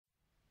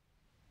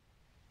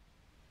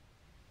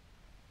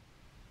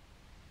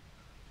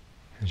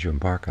as you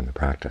embark on the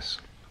practice,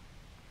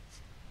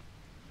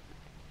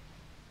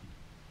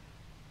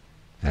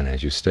 and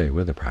as you stay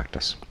with the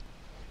practice,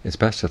 it's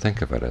best to think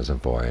of it as a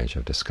voyage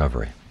of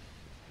discovery.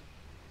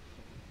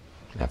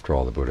 After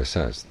all, the Buddha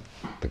says,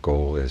 the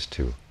goal is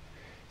to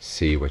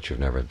see what you've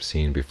never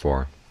seen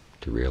before,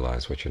 to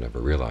realize what you never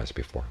realized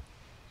before,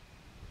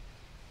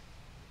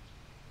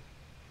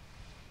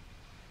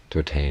 to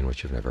attain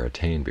what you've never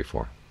attained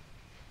before.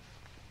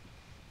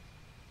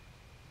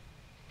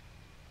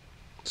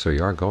 So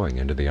you are going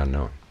into the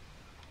unknown.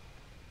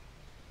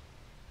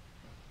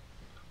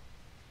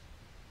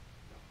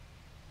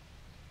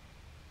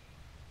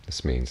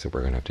 This means that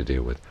we're going to have to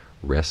deal with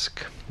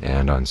risk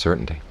and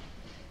uncertainty.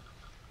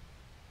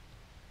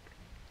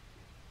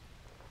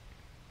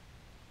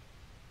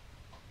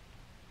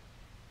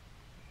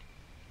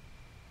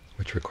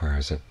 Which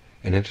requires an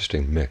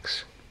interesting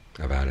mix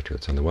of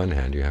attitudes. On the one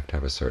hand, you have to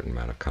have a certain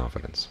amount of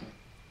confidence.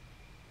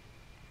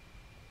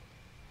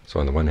 So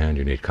on the one hand,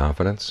 you need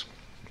confidence,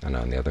 and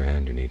on the other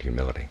hand, you need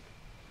humility.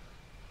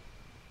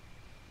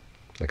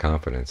 The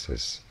confidence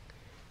is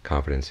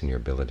confidence in your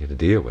ability to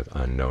deal with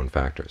unknown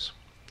factors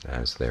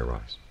as they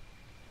arise.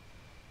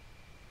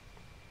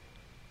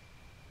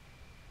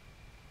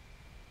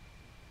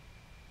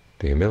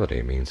 The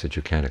humility means that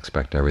you can't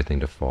expect everything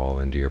to fall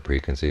into your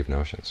preconceived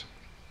notions.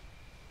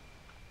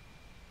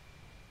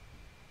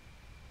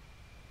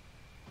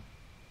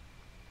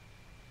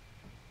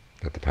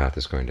 That the path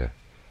is going to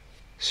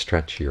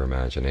stretch your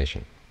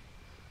imagination.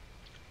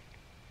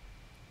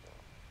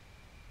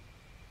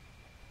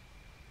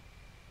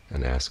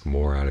 And ask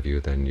more out of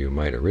you than you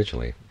might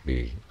originally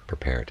be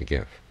prepared to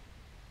give.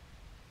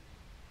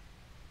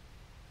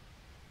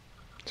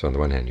 So on the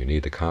one hand, you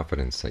need the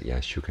confidence that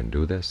yes, you can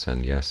do this,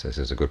 and yes, this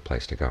is a good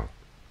place to go.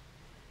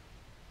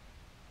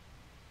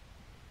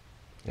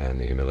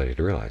 And the humility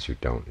to realize you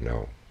don't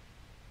know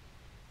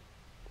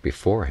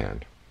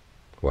beforehand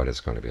what it's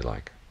going to be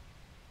like.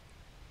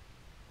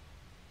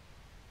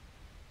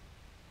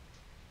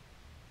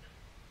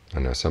 I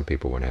know some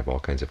people want to have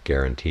all kinds of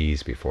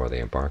guarantees before they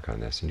embark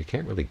on this, and you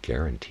can't really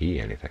guarantee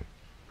anything.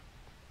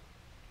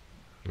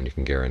 And you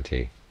can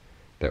guarantee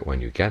that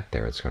when you get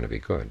there it's going to be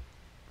good.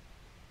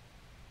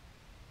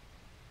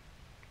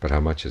 But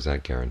how much is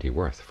that guarantee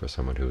worth for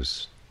someone who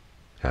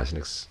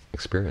hasn't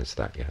experienced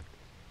that yet?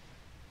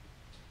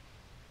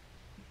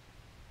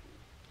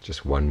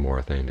 Just one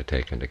more thing to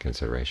take into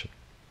consideration.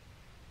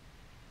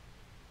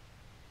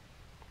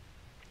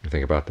 You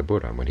think about the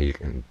Buddha when he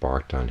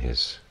embarked on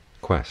his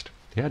quest.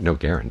 He had no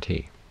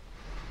guarantee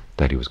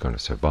that he was going to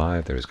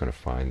survive, that he was going to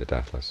find the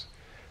deathless,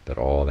 that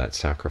all that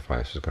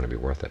sacrifice was going to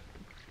be worth it.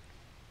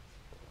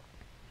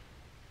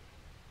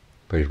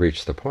 But he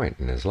reached the point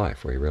in his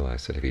life where he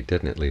realized that if he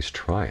didn't at least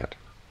try it,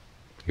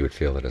 he would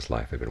feel that his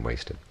life had been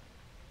wasted.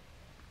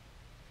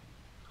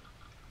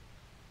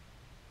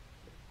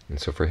 And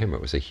so for him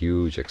it was a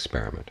huge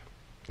experiment.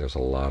 There was a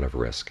lot of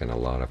risk and a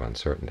lot of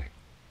uncertainty.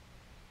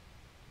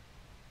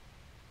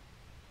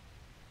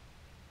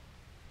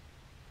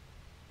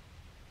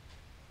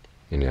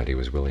 And yet he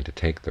was willing to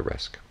take the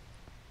risk,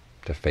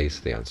 to face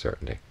the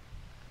uncertainty.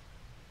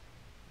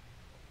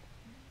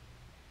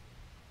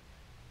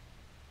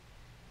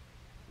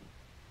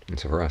 And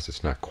so for us,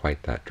 it's not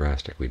quite that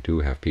drastic. We do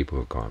have people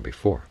who have gone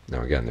before.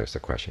 Now again, there's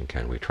the question,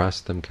 can we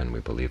trust them? Can we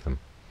believe them?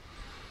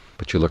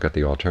 But you look at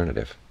the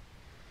alternative.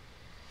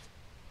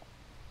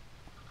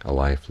 A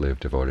life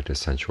lived devoted to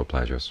sensual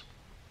pleasures,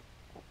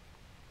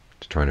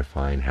 to trying to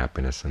find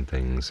happiness in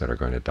things that are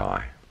going to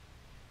die,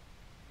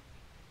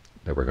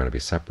 that we're going to be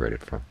separated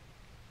from.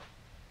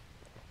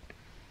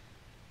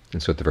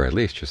 And so at the very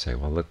least you say,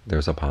 well,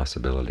 there's a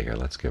possibility here,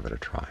 let's give it a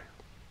try.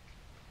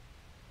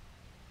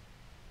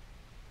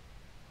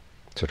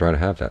 So try to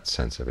have that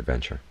sense of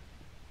adventure.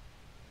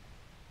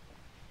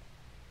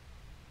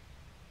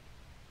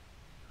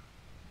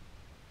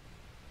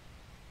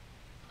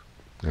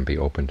 And be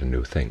open to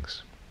new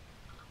things.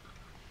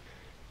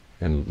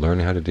 And learn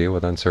how to deal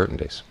with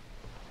uncertainties.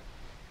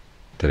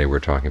 Today we're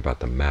talking about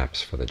the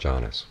maps for the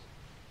jhanas.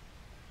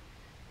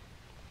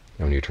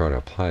 And when you try to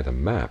apply the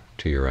map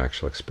to your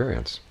actual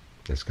experience,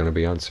 it's going to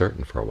be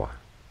uncertain for a while.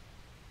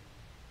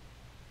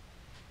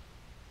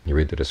 You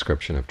read the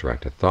description of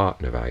directed thought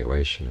and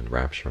evaluation and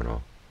rapture and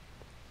all.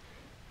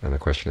 And the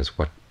question is,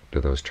 what do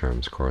those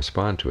terms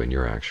correspond to in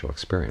your actual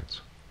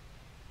experience?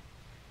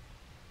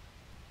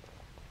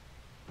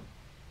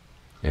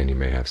 And you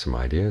may have some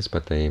ideas,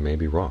 but they may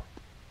be wrong.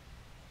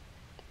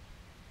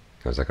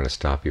 Is that going to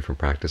stop you from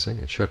practicing?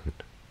 It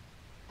shouldn't.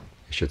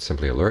 It should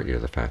simply alert you to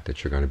the fact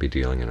that you're going to be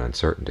dealing in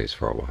uncertainties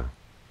for a while.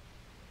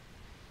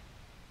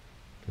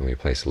 And when you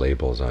place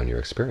labels on your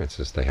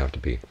experiences, they have to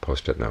be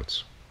post-it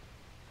notes,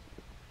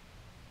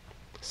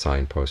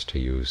 signposts to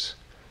use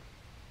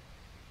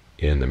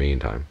in the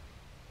meantime,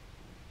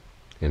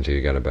 until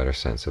you get a better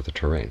sense of the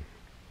terrain.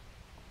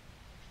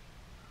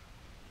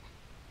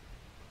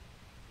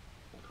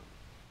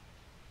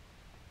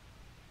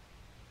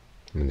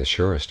 I mean, the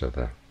surest of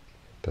the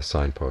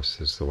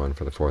signposts is the one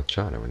for the fourth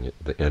jhana, when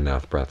the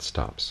in-out breath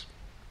stops.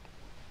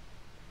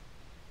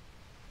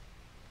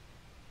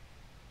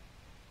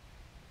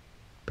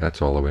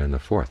 That's all the way in the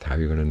fourth. How are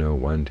you going to know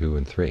 1, 2,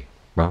 and 3?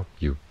 Well,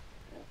 you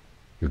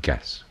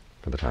guess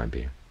for the time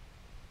being.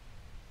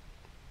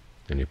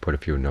 And you put a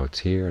few notes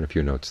here and a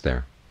few notes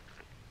there.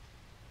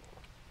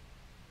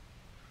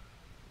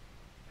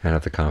 And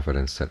have the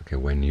confidence that, okay,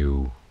 when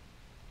you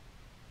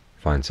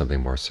find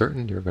something more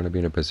certain, you're going to be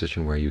in a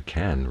position where you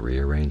can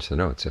rearrange the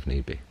notes if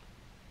need be.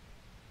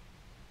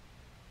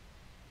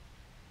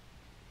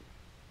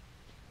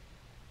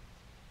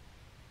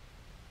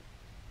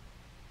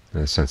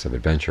 And a sense of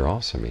adventure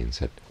also means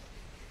that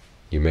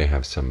you may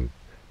have some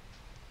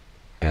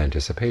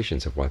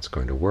anticipations of what's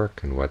going to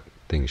work and what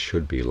things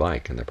should be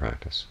like in the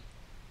practice.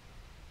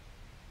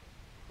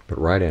 But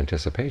right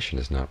anticipation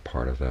is not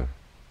part of the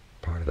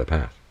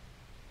path.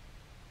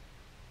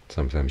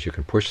 Sometimes you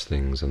can push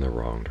things in the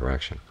wrong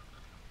direction.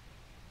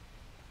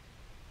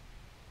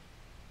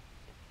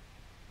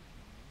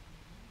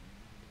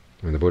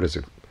 I mean, the Buddha's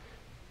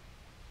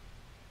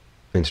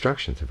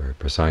instructions are very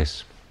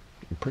precise,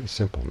 pretty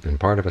simple, and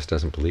part of us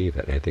doesn't believe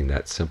that anything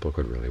that simple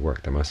could really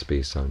work. There must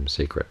be some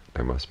secret.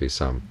 There must be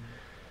some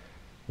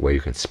way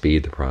you can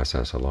speed the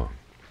process along.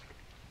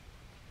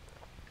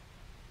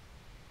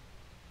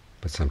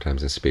 But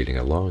sometimes in speeding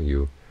along,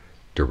 you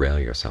derail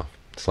yourself.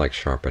 It's like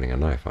sharpening a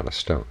knife on a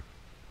stone.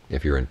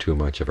 If you're in too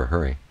much of a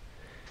hurry,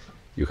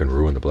 you can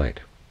ruin the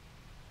blade.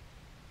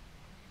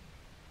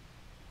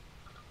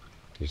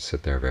 You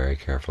sit there very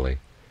carefully,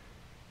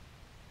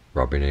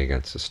 rubbing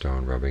against the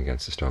stone,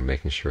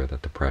 making sure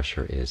that the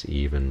pressure is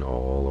even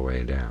all the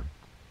way down.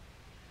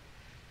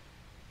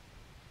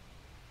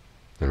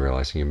 And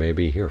realizing you may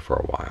be here for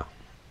a while.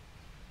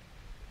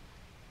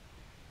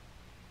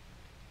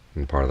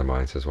 And part of the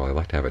mind says, well, I'd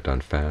like to have it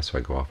done fast, so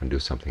I go off and do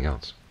something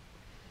else.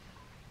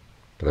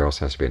 But there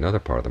also has to be another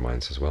part of the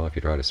mind that says, well, if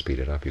you try to speed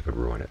it up, you could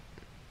ruin it.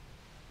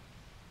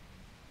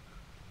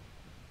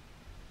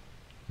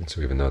 And so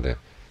even though the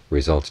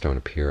results don't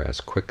appear as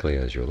quickly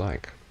as you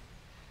like,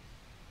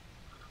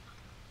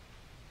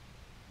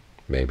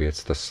 maybe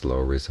it's the slow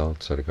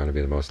results that are going to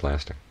be the most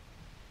lasting.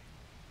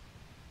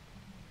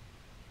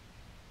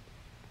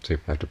 So you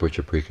have to put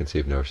your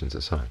preconceived notions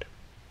aside.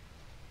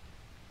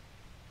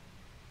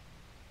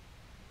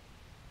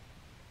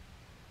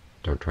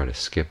 Don't try to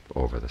skip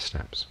over the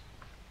steps.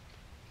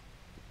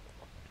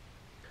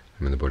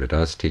 I mean, the Buddha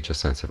does teach a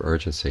sense of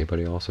urgency, but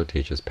he also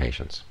teaches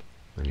patience,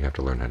 and you have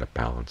to learn how to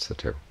balance the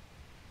two.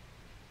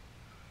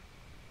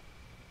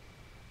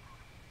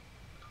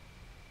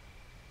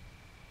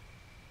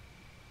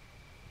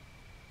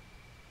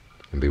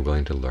 And be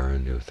willing to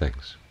learn new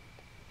things.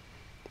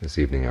 This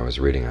evening I was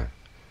reading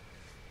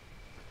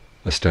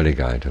a study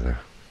guide to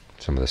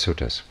some of the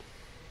suttas,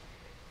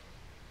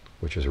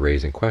 which was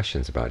raising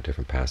questions about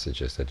different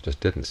passages that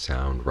just didn't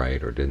sound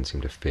right or didn't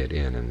seem to fit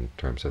in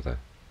terms of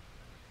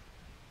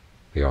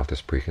the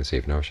author's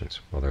preconceived notions.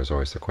 Well, there's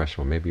always the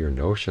question, well, maybe your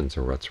notions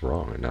are what's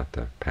wrong and not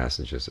the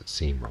passages that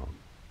seem wrong.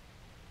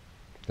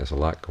 There's a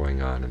lot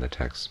going on in the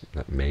text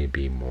that may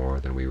be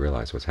more than we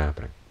realize what's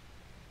happening.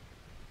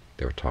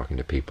 They were talking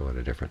to people at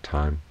a different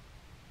time,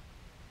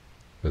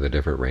 with a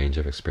different range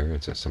of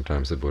experiences.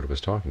 Sometimes the Buddha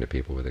was talking to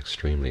people with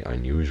extremely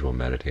unusual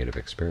meditative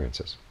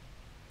experiences.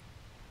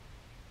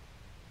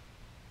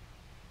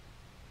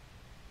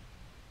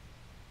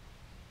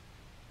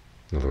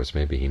 In other words,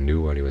 maybe he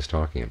knew what he was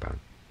talking about.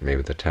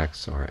 Maybe the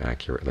texts are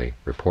accurately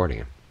reporting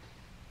him,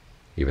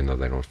 even though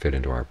they don't fit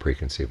into our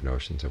preconceived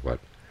notions of what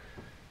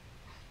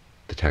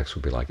the text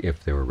would be like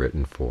if they were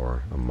written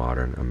for a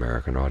modern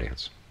American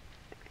audience.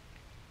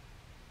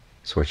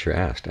 So what you're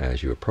asked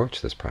as you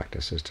approach this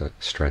practice is to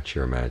stretch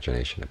your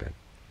imagination a bit.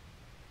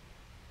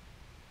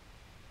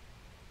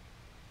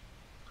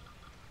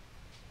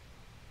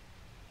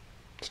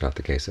 It's not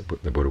the case that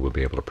the Buddha will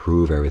be able to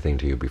prove everything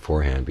to you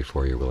beforehand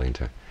before you're willing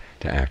to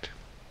act,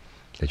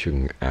 that you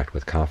can act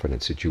with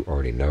confidence that you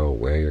already know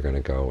where you're going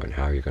to go and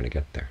how you're going to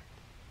get there.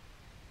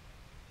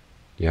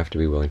 You have to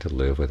be willing to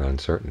live with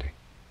uncertainty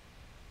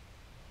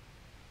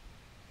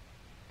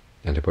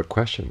and to put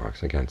question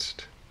marks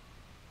against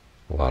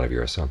a lot of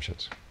your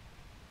assumptions.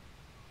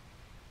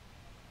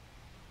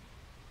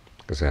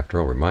 Because after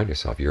all, remind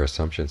yourself, your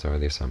assumptions are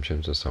the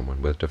assumptions of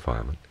someone with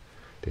defilement,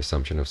 the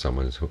assumption of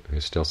someone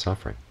who's still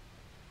suffering.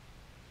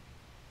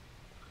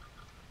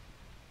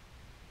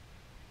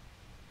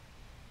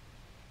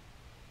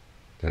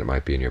 Then it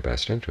might be in your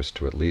best interest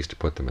to at least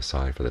put them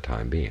aside for the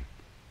time being.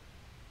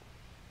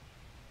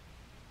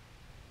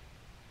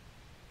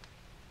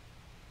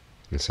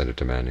 Instead of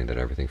demanding that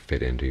everything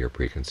fit into your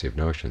preconceived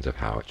notions of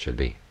how it should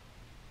be.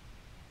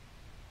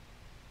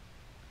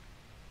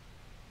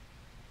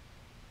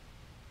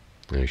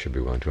 And you should be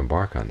willing to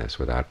embark on this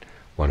without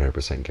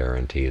 100%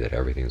 guarantee that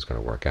everything's going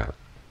to work out.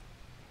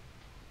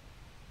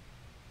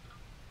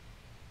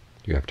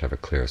 You have to have a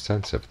clear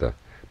sense of the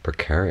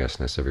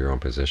precariousness of your own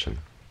position,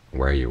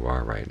 where you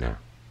are right now.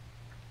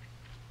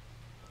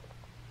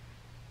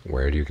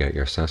 Where do you get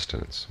your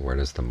sustenance? Where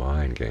does the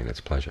mind gain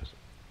its pleasures?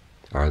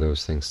 Are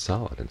those things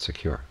solid and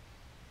secure?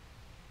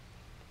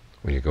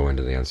 When you go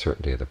into the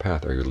uncertainty of the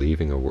path, are you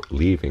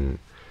leaving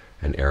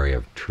an area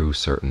of true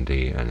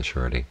certainty and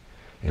surety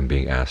and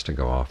being asked to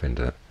go off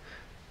into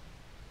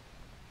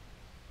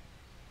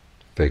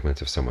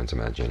figments of someone's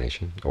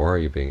imagination, or are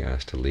you being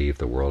asked to leave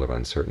the world of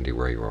uncertainty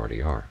where you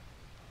already are,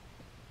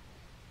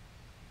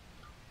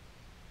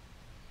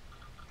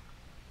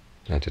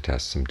 and to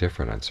test some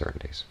different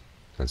uncertainties,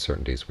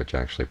 uncertainties which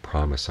actually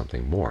promise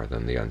something more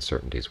than the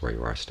uncertainties where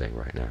you are staying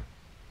right now?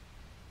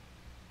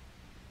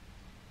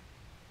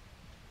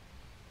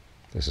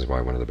 This is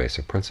why one of the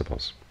basic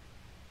principles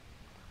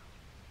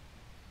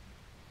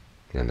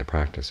in the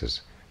practice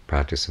is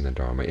practicing the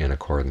Dharma in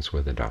accordance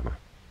with the Dhamma.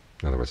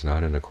 In other words,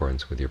 not in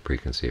accordance with your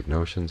preconceived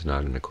notions,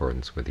 not in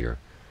accordance with your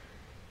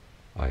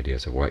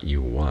ideas of what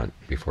you want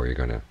before you're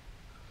going to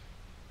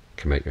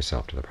commit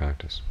yourself to the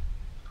practice.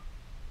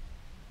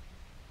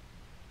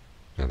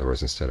 In other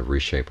words, instead of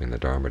reshaping the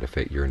Dharma to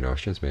fit your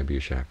notions, maybe you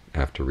should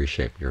have to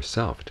reshape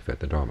yourself to fit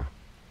the Dharma.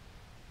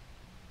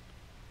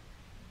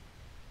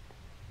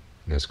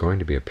 There's going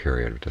to be a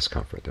period of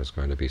discomfort. There's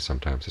going to be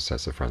sometimes a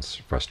sense of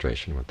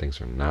frustration when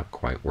things are not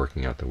quite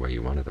working out the way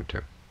you wanted them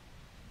to.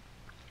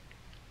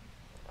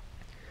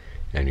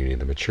 And you need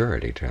the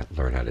maturity to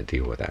learn how to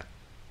deal with that.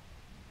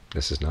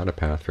 This is not a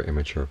path for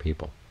immature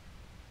people.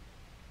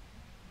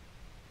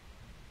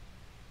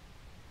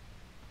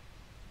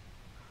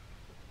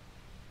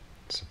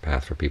 It's a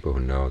path for people who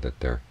know that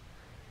they're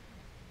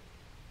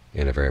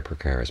in a very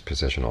precarious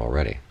position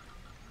already.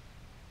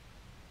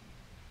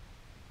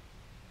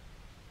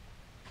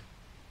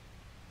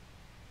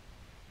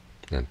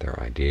 That their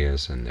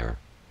ideas and their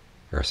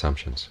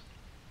assumptions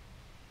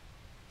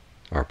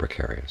are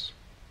precarious.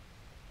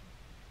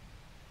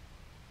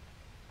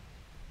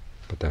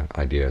 But the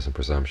ideas and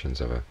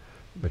presumptions of a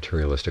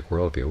materialistic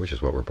worldview, which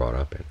is what we're brought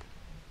up in,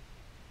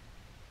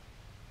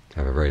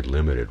 have a very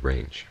limited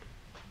range,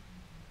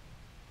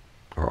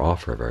 or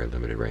offer a very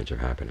limited range of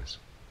happiness.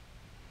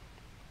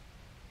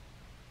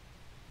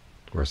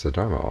 Whereas the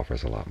Dharma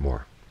offers a lot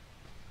more.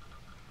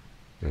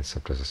 And it's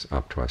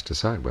up to us to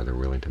decide whether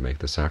we're willing to make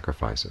the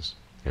sacrifices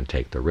and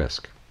take the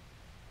risk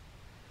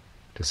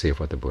to see if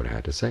what the Buddha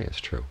had to say is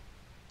true.